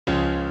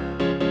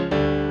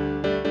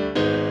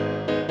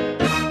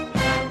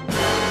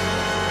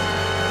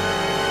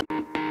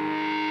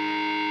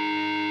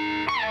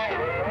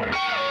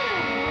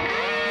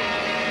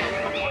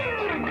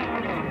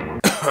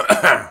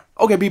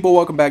Okay, people,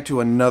 welcome back to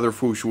another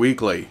Fwoosh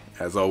Weekly.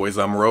 As always,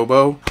 I'm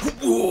Robo.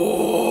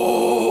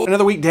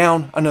 Another week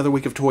down, another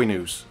week of toy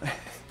news.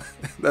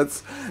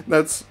 That's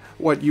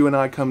what you and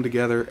I come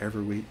together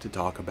every week to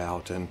talk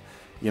about. And,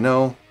 you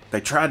know,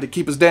 they tried to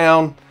keep us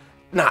down.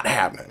 Not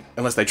happening.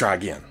 Unless they try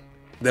again.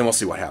 Then we'll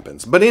see what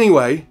happens. But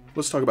anyway,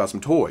 let's talk about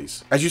some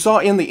toys. As you saw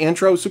in the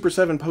intro,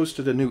 Super7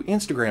 posted a new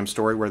Instagram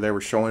story where they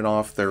were showing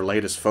off their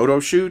latest photo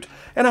shoot,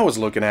 and I was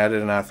looking at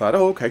it and I thought,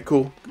 oh, okay,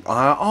 cool.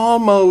 I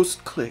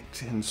almost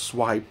clicked and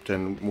swiped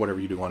and whatever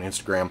you do on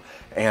Instagram,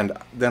 and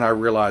then I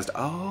realized,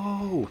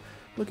 oh,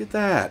 look at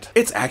that.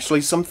 It's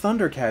actually some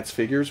ThunderCats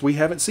figures we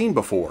haven't seen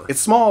before. It's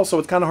small, so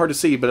it's kind of hard to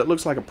see, but it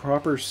looks like a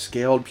proper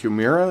scaled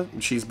Pumira.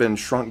 She's been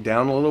shrunk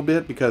down a little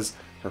bit because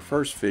her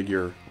first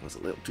figure was a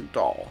little too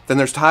tall. Then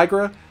there's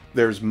Tigra,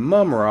 there's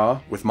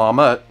Mumra with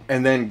Mammut,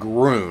 and then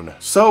Groon.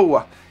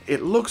 So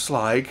it looks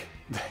like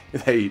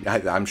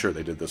I'm sure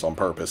they did this on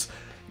purpose.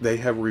 They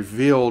have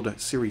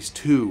revealed Series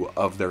 2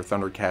 of their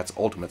ThunderCats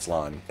Ultimates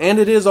line. And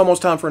it is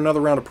almost time for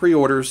another round of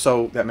pre-orders,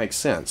 so that makes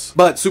sense.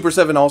 But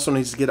Super7 also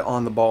needs to get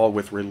on the ball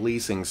with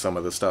releasing some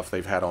of the stuff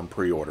they've had on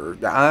pre-order.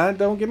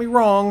 Don't get me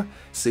wrong,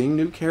 seeing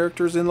new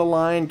characters in the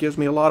line gives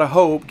me a lot of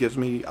hope, gives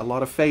me a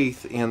lot of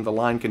faith in the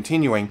line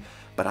continuing,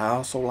 but I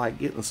also like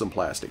getting some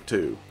plastic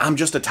too. I'm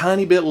just a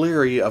tiny bit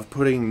leery of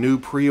putting new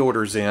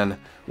pre-orders in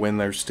when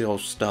there's still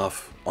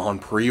stuff on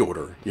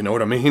pre-order. You know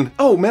what I mean?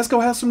 Oh,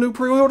 Mezco has some new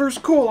pre-orders?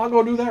 Cool, I'll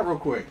go do that real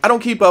quick. I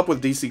don't keep up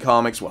with DC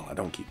Comics. Well, I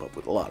don't keep up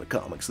with a lot of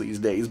comics these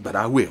days, but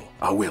I will.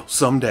 I will,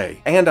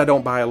 someday. And I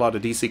don't buy a lot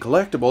of DC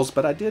collectibles,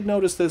 but I did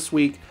notice this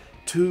week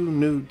 2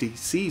 new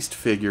DCeased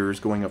figures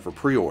going up for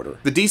pre-order.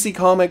 The DC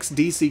Comics,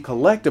 DC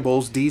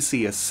Collectibles,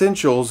 DC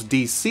Essentials,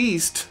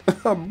 DCeased,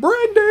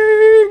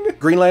 branding!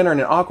 Green Lantern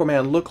and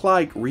Aquaman look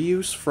like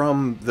reuse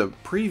from the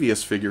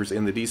previous figures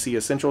in the DC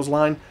Essentials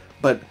line,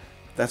 but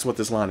that's what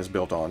this line is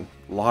built on.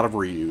 A lot of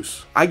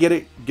reuse. I get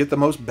it. Get the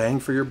most bang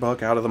for your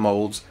buck out of the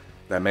molds.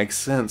 That makes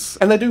sense.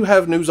 And they do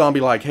have new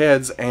zombie-like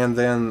heads and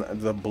then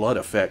the blood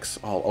effects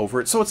all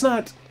over it, so it's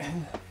not...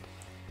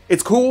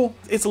 It's cool,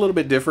 it's a little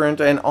bit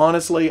different, and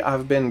honestly,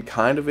 I've been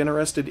kind of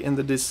interested in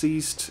the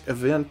DCeased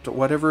event,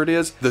 whatever it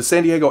is. The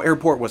San Diego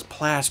airport was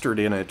plastered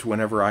in it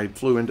whenever I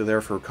flew into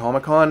there for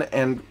Comic-Con,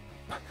 and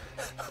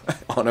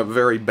on a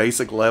very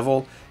basic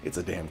level, it's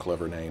a damn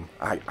clever name.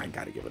 I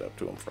gotta give it up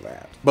to them for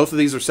that. Both of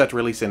these are set to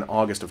release in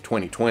August of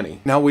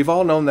 2020. Now, we've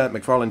all known that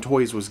McFarlane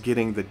Toys was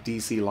getting the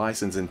DC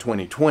license in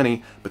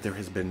 2020, but there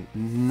has been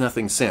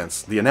nothing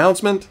since. The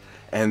announcement,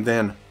 and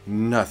then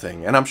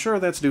nothing. And I'm sure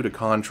that's due to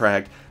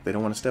contract. They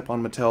don't want to step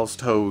on Mattel's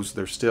toes.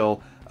 There's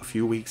still a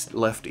few weeks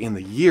left in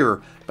the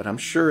year, but I'm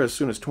sure as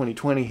soon as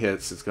 2020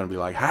 hits, it's going to be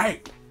like,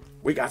 hey,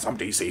 we got some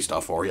DC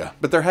stuff for you.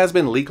 But there has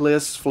been leak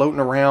lists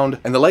floating around,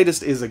 and the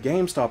latest is a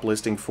GameStop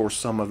listing for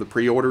some of the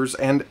pre-orders,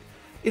 and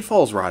it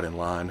falls right in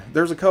line.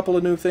 There's a couple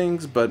of new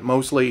things, but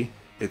mostly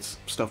it's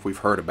stuff we've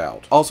heard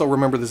about. Also,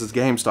 remember this is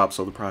GameStop,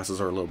 so the prices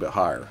are a little bit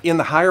higher. In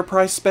the higher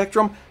price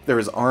spectrum, there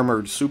is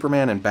armored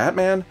Superman and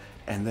Batman,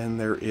 and then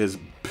there is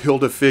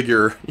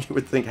Build-A-Figure. You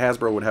would think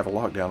Hasbro would have a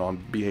lockdown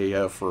on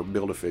BAF or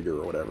Build-A-Figure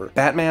or whatever.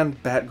 Batman,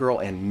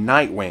 Batgirl, and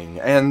Nightwing.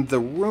 And the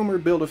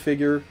rumored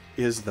Build-A-Figure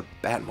is the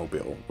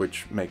Batmobile,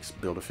 which makes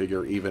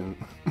Build-A-Figure even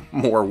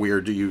more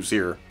weird to use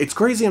here. It's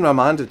crazy in my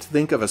mind to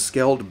think of a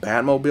scaled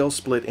Batmobile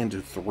split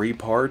into 3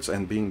 parts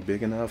and being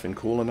big enough and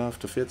cool enough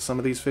to fit some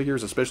of these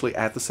figures, especially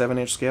at the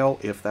 7-inch scale,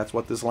 if that's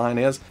what this line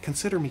is.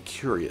 Consider me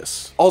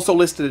curious. Also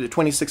listed at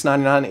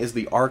 $26.99 is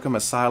the Arkham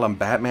Asylum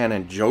Batman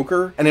and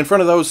Joker, and in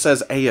front of those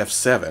says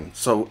AF7.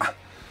 So,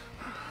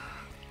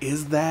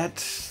 is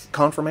that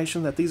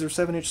confirmation that these are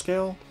 7-inch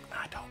scale?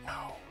 I don't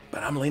know,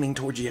 but I'm leaning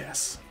towards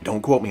yes.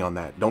 Don't quote me on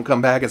that. Don't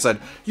come back and say,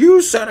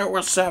 you said it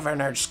was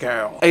 7-inch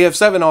scale.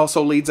 AF7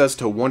 also leads us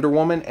to Wonder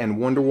Woman and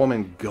Wonder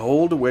Woman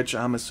Gold, which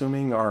I'm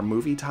assuming are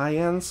movie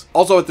tie-ins.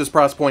 Also at this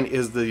price point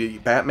is the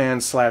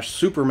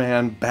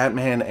Batman/Superman,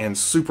 Batman and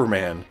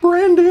Superman.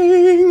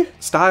 Branding!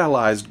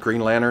 Stylized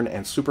Green Lantern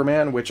and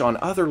Superman, which on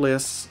other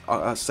lists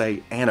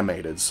say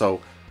animated,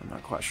 so I'm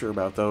not quite sure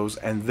about those.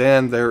 And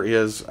then there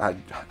is, I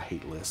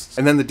hate lists.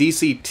 And then the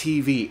DC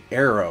TV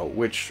Arrow,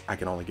 which I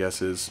can only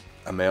guess is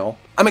a male.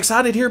 I'm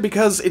excited here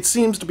because it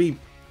seems to be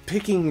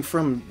picking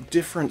from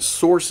different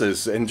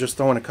sources and just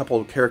throwing a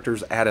couple of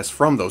characters at us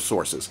from those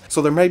sources.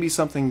 So there may be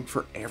something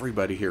for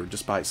everybody here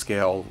despite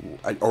scale,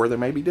 or there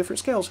may be different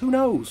scales, who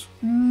knows?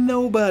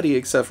 Nobody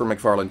except for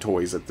McFarlane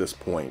Toys at this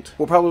point.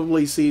 We'll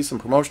probably see some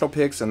promotional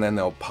pics and then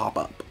they'll pop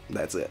up.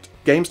 That's it.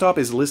 GameStop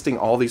is listing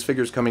all these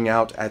figures coming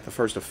out at the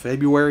 1st of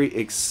February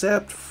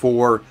except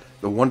for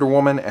the Wonder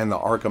Woman and the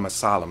Arkham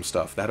Asylum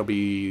stuff. That'll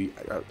be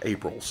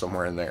April,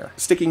 somewhere in there.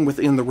 Sticking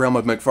within the realm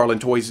of McFarlane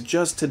Toys,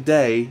 just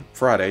today,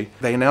 Friday,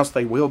 they announced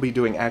they will be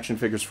doing action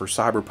figures for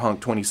Cyberpunk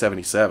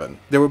 2077.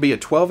 There will be a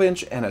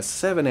 12-inch and a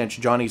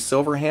 7-inch Johnny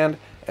Silverhand,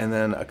 and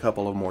then a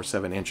couple of more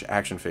 7-inch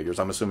action figures.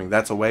 I'm assuming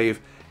that's a wave,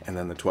 and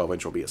then the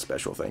 12-inch will be a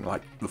special thing,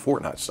 like the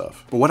Fortnite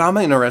stuff. But what I'm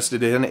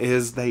interested in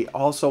is they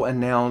also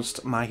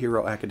announced My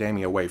Hero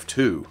Academia Wave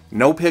 2.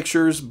 No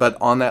pictures, but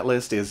on that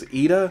list is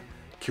Ida,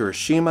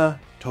 Kirishima,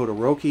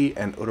 Todoroki,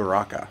 and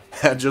Uraraka.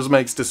 That just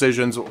makes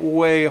decisions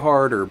way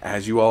harder.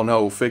 As you all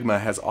know, Figma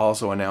has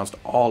also announced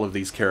all of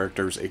these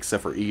characters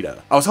except for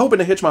Ida. I was hoping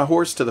to hitch my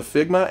horse to the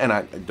Figma,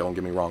 and don't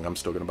get me wrong, I'm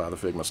still gonna buy the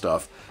Figma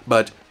stuff,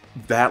 but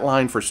that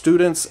line for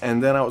students,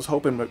 and then I was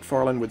hoping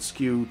McFarlane would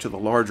skew to the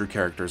larger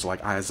characters like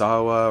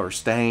Aizawa or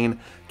Stain,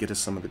 get us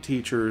some of the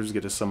teachers,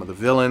 get us some of the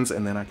villains,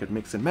 and then I could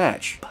mix and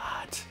match.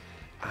 But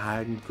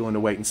I'm going to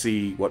wait and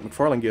see what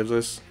McFarlane gives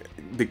us,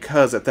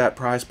 because at that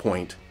price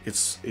point,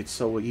 it's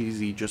so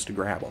easy just to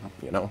grab them,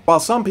 you know? While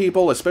some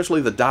people,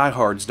 especially the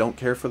diehards, don't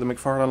care for the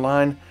McFarlane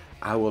line,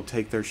 I will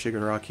take their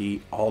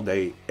Shigaraki all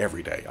day,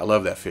 every day. I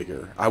love that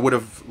figure. I would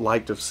have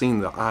liked to have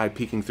seen the eye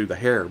peeking through the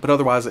hair, but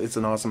otherwise it's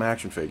an awesome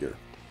action figure.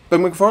 But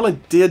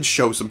McFarlane did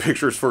show some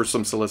pictures for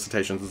some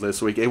solicitations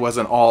this week. It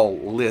wasn't all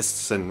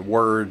lists and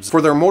words.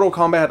 For their Mortal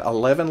Kombat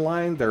 11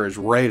 line, there is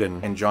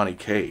Raiden and Johnny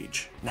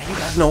Cage. Now you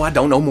guys know I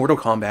don't know Mortal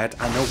Kombat.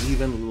 I know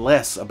even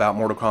less about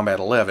Mortal Kombat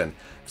 11.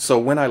 So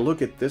when I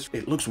look at this,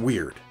 it looks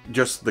weird.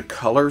 Just the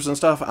colors and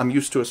stuff, I'm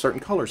used to a certain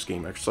color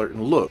scheme, a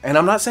certain look. And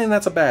I'm not saying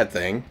that's a bad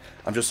thing.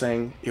 I'm just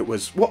saying it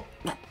was, whoa.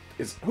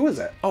 Who is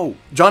that? Oh,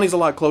 Johnny's a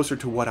lot closer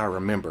to what I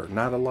remember.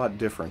 Not a lot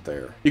different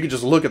there. You can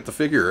just look at the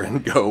figure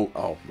and go,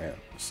 oh man,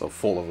 so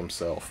full of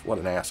himself. What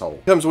an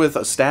asshole. Comes with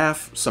a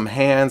staff, some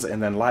hands,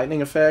 and then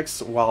lightning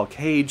effects, while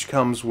Cage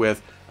comes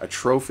with a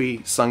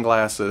trophy,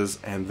 sunglasses,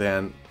 and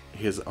then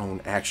his own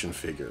action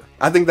figure.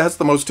 I think that's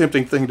the most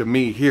tempting thing to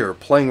me here,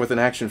 playing with an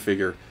action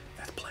figure.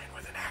 That's playing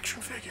with an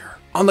action figure.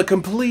 On the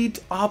complete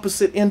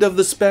opposite end of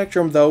the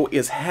spectrum, though,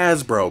 is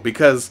Hasbro,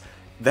 because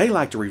they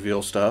like to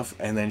reveal stuff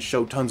and then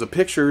show tons of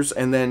pictures,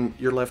 and then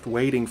you're left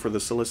waiting for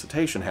the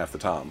solicitation half the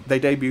time. They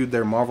debuted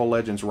their Marvel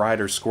Legends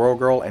Rider Squirrel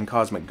Girl and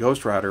Cosmic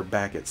Ghost Rider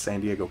back at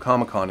San Diego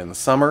Comic-Con in the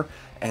summer,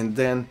 and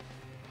then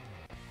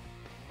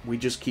we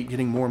just keep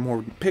getting more and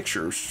more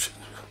pictures.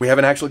 We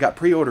haven't actually got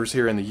pre-orders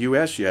here in the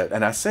US yet,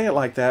 and I say it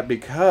like that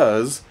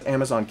because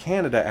Amazon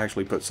Canada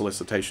actually put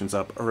solicitations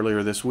up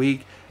earlier this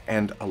week,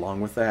 and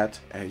along with that,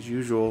 as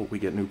usual, we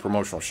get new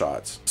promotional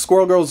shots.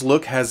 Squirrel Girl's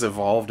look has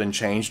evolved and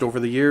changed over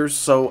the years,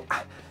 so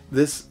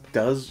this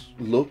does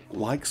look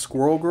like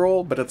Squirrel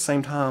Girl, but at the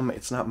same time,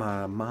 it's not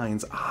my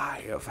mind's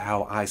eye of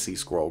how I see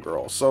Squirrel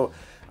Girl. So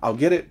I'll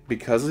get it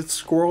because it's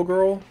Squirrel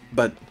Girl,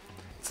 but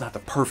it's not the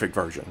perfect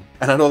version.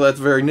 And I know that's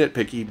very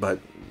nitpicky, but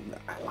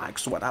I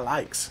likes what I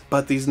likes.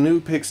 But these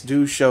new pics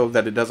do show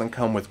that it doesn't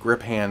come with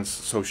grip hands,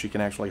 so she can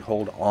actually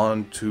hold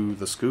on to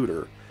the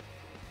scooter.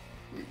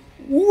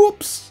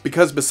 Whoops!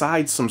 Because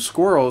besides some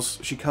squirrels,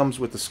 she comes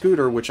with the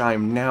scooter, which I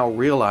am now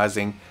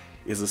realizing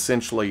is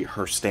essentially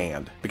her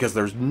stand. Because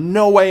there's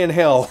no way in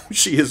hell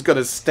she is going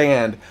to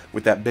stand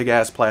with that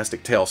big-ass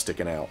plastic tail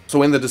sticking out.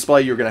 So in the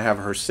display, you're going to have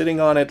her sitting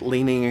on it,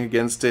 leaning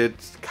against it,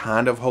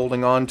 kind of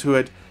holding on to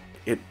it.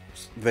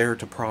 It's there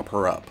to prop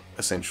her up,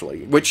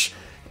 essentially. Which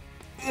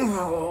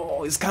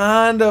is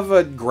kind of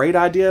a great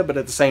idea, but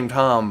at the same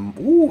time,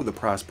 ooh, the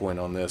price point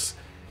on this,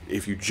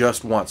 if you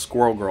just want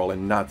Squirrel Girl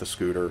and not the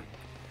scooter,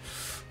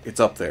 it's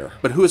up there.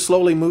 But who is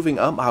slowly moving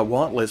up my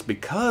want list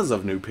because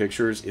of new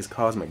pictures is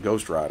Cosmic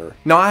Ghost Rider.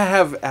 Now, I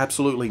have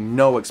absolutely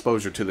no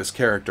exposure to this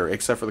character,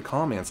 except for the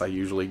comments I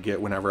usually get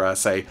whenever I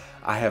say,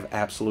 I have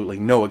absolutely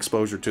no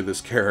exposure to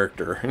this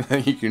character.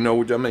 You know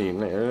what I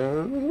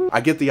mean? I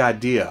get the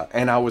idea,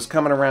 and I was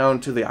coming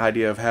around to the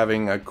idea of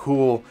having a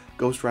cool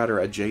Ghost Rider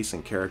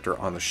adjacent character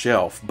on the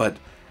shelf, but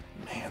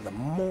man, the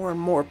more and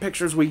more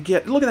pictures we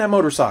get, look at that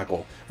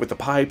motorcycle with the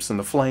pipes and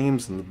the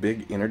flames and the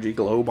big energy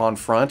globe on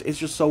front. It's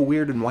just so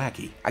weird and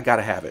wacky. I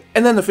gotta have it.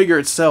 And then the figure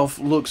itself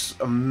looks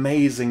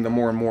amazing the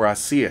more and more I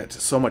see it.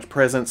 So much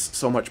presence,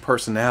 so much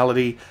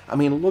personality. I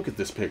mean, look at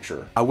this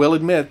picture. I will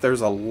admit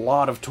there's a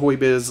lot of Toy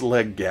Biz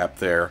leg gap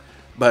there,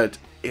 but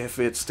if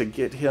it's to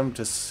get him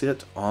to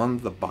sit on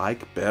the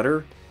bike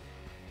better,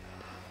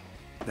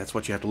 that's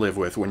what you have to live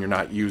with when you're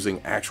not using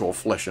actual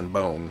flesh and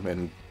bone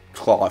and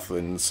cloth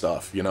and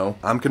stuff, you know?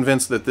 I'm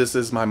convinced that this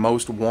is my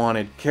most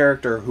wanted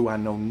character who I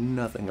know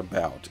nothing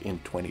about in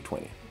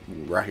 2020.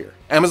 Right here.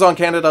 Amazon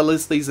Canada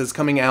lists these as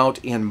coming out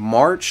in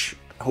March.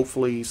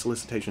 Hopefully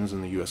solicitations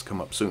in the US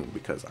come up soon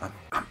because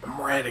I'm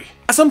ready.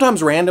 I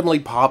sometimes randomly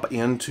pop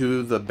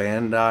into the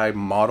Bandai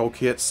model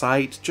kit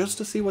site just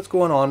to see what's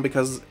going on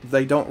because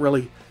they don't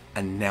really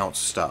announce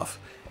stuff.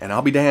 And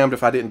I'll be damned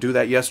if I didn't do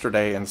that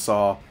yesterday and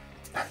saw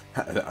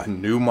a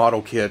new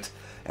model kit,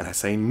 and I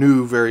say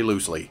new very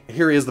loosely.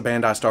 Here is the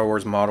Bandai Star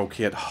Wars model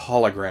kit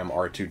hologram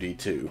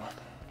R2-D2.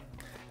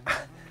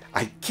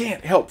 I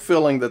can't help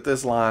feeling that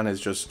this line is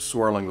just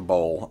swirling the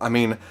bowl. I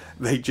mean,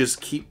 they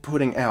just keep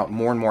putting out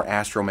more and more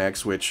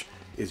astromechs, which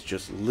is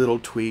just little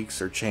tweaks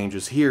or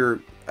changes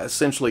here.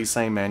 Essentially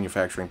same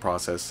manufacturing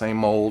process, same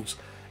molds.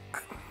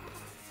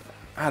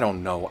 I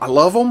don't know. I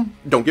love them.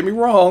 Don't get me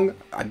wrong.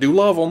 I do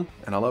love them,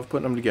 and I love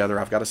putting them together.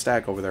 I've got a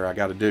stack over there I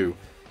gotta do.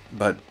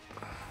 But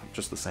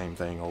just the same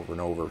thing over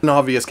and over. An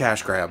obvious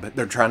cash grab.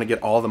 They're trying to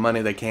get all the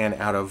money they can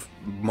out of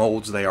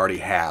molds they already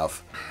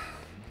have.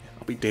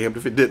 I'll be damned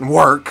if it didn't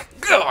work.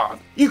 God!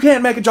 You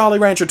can't make a Jolly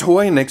Rancher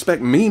toy and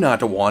expect me not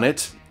to want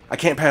it. I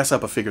can't pass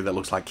up a figure that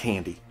looks like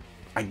candy.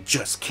 I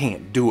just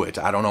can't do it.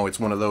 I don't know, it's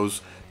one of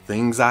those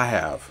things I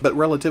have. But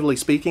relatively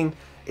speaking,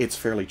 it's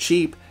fairly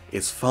cheap,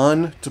 it's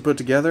fun to put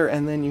together,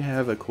 and then you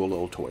have a cool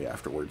little toy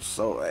afterwards.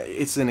 So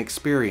it's an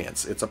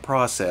experience, it's a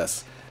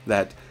process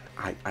that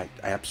I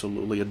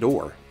absolutely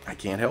adore. I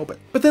can't help it.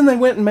 But then they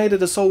went and made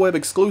it a SoulWeb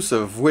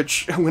exclusive,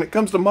 which, when it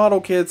comes to model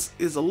kits,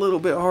 is a little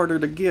bit harder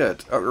to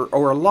get,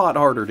 or a lot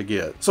harder to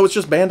get. So it's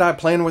just Bandai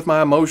playing with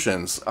my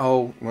emotions.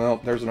 Oh,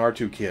 well, there's an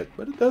R2 kit,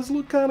 but it does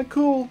look kind of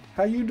cool.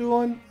 How you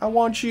doing? I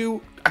want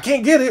you. I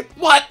can't get it.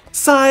 What?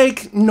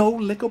 Psych! No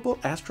lickable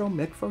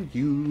astromech for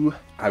you.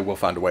 I will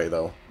find a way,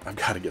 though. I've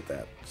got to get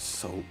that.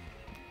 So...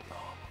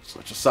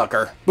 such a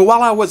sucker. But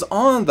while I was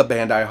on the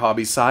Bandai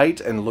hobby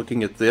site and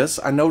looking at this,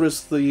 I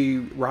noticed the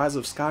Rise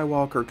of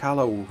Skywalker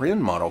Kylo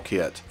Ren model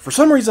kit. For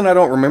some reason I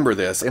don't remember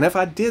this, and if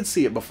I did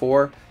see it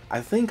before,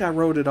 I think I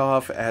wrote it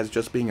off as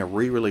just being a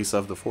re-release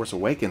of the Force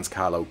Awakens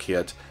Kylo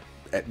kit,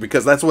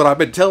 because that's what I've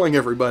been telling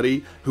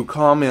everybody who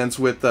comments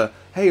with the,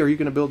 hey, are you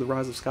going to build the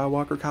Rise of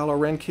Skywalker Kylo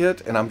Ren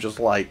kit? And I'm just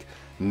like,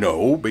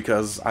 no,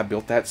 because I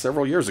built that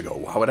several years ago.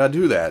 Why would I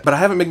do that? But I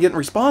haven't been getting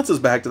responses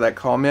back to that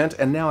comment,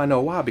 and now I know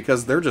why,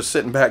 because they're just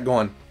sitting back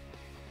going,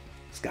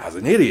 this guy's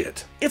an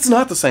idiot. It's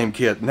not the same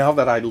kit. Now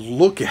that I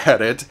look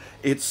at it,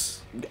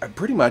 it's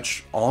pretty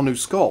much all new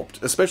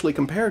sculpt, especially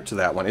compared to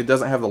that one. It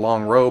doesn't have the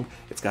long robe.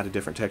 It's got a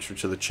different texture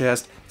to the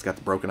chest. It's got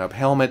the broken up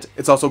helmet.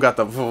 It's also got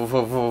the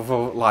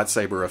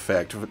lightsaber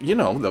effect. You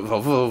know,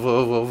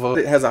 the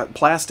it has a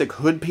plastic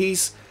hood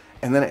piece.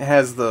 And then it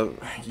has the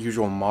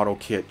usual model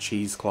kit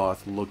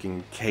cheesecloth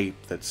looking cape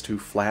that's too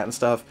flat and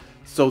stuff.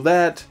 So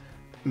that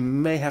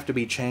may have to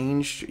be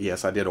changed.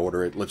 Yes, I did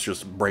order it. Let's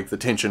just break the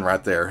tension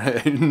right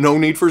there. No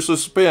need for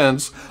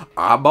suspense.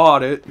 I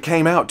bought it. It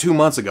came out 2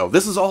 months ago.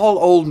 This is all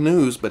old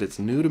news, but it's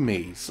new to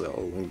me.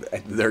 So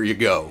there you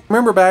go.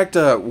 Remember back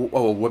to,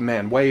 oh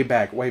man, way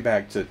back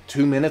to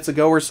 2 minutes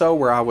ago or so,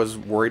 where I was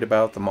worried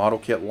about the model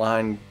kit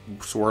line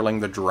swirling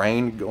the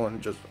drain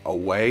going just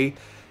away?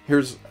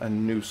 Here's a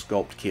new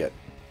sculpt kit.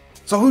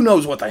 So who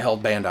knows what the hell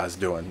Bandai's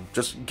doing?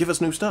 Just give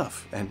us new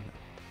stuff, and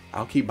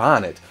I'll keep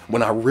buying it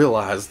when I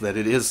realize that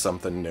it is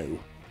something new.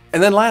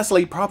 And then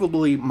lastly,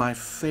 probably my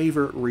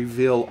favorite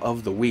reveal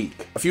of the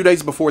week. A few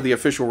days before the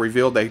official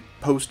reveal, they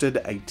posted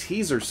a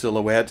teaser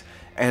silhouette,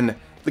 and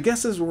the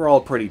guesses were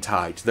all pretty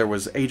tight. There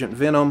was Agent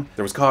Venom,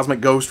 there was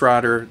Cosmic Ghost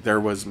Rider, there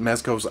was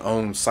Mezco's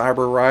own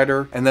Cyber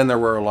Rider, and then there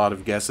were a lot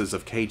of guesses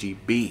of KG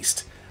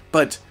Beast.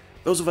 But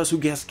those of us who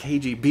guessed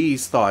KG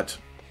Beast thought,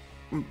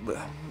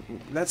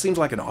 that seems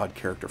like an odd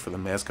character for the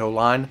Mezco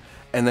line.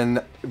 And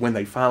then when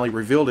they finally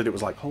revealed it, it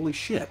was like, holy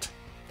shit,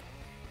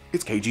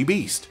 it's KG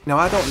Beast. Now,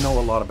 I don't know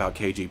a lot about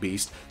KG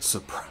Beast.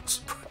 Surprise,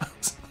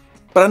 surprise.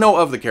 But I know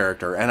of the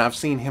character, and I've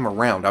seen him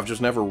around. I've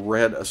just never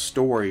read a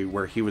story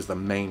where he was the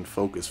main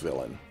focus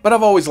villain. But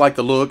I've always liked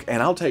the look,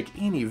 and I'll take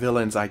any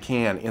villains I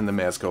can in the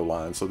Mezco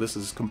line, so this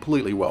is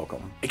completely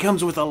welcome. It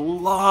comes with a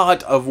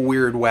lot of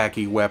weird,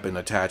 wacky weapon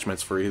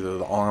attachments for either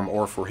the arm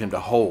or for him to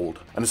hold.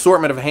 An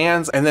assortment of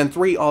hands, and then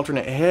 3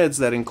 alternate heads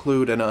that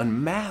include an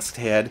unmasked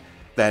head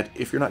that,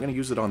 if you're not going to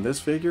use it on this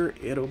figure,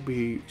 it'll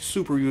be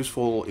super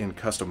useful in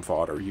custom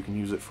fodder. You can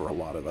use it for a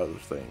lot of other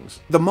things.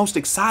 The most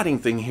exciting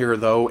thing here,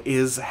 though,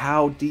 is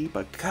how deep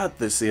a cut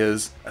this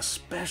is,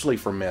 especially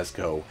for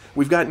Mezco.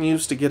 We've gotten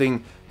used to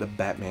getting the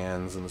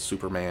Batmans and the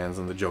Supermans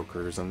and the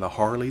Jokers and the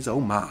Harleys, oh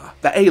my.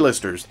 The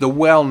A-listers, the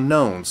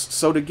well-knowns.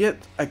 So to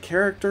get a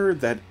character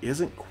that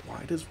isn't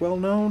quite as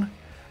well-known,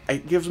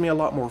 it gives me a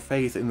lot more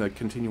faith in the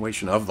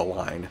continuation of the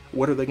line.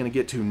 What are they going to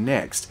get to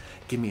next?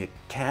 Give me a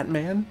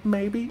Catman,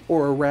 maybe?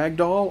 Or a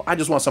Ragdoll? I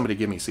just want somebody to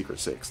give me Secret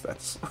Six.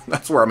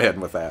 That's where I'm heading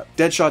with that.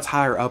 Deadshot's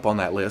higher up on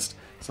that list,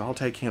 so I'll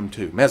take him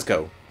too.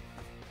 Mezco.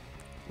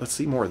 Let's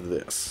see more of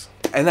this.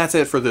 And that's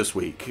it for this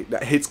week.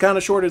 It's kind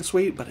of short and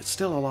sweet, but it's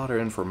still a lot of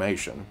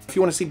information. If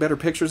you want to see better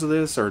pictures of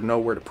this, or know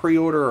where to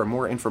pre-order, or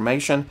more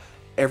information,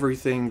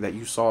 everything that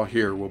you saw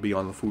here will be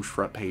on the Fwoosh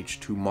front page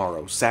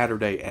tomorrow,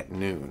 Saturday at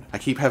noon. I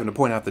keep having to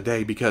point out the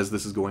day because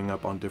this is going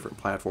up on different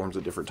platforms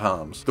at different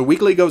times. The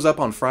weekly goes up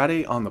on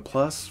Friday on the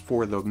Plus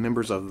for the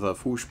members of the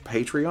Fwoosh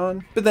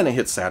Patreon, but then it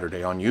hits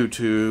Saturday on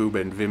YouTube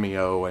and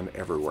Vimeo and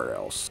everywhere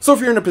else. So if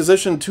you're in a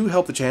position to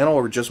help the channel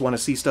or just want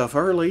to see stuff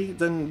early,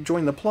 then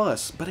join the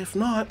Plus. But if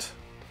not,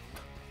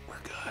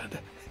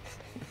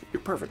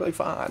 you're perfectly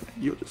fine.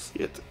 You'll just see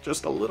it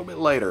just a little bit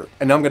later.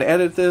 And now I'm going to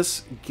edit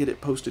this, get it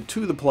posted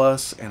to the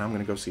Plus, and I'm going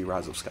to go see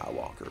Rise of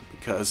Skywalker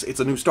because it's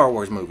a new Star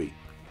Wars movie.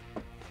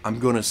 I'm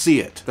going to see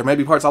it. There may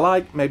be parts I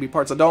like, maybe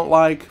parts I don't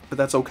like, but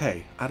that's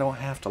okay. I don't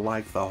have to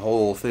like the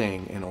whole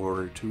thing in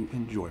order to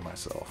enjoy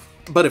myself.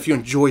 But if you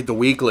enjoyed the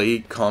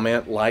weekly,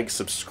 comment, like,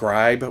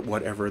 subscribe,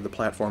 whatever the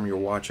platform you're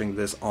watching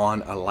this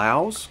on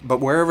allows. But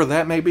wherever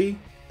that may be,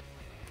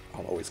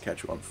 I'll always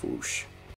catch you on Fwoosh.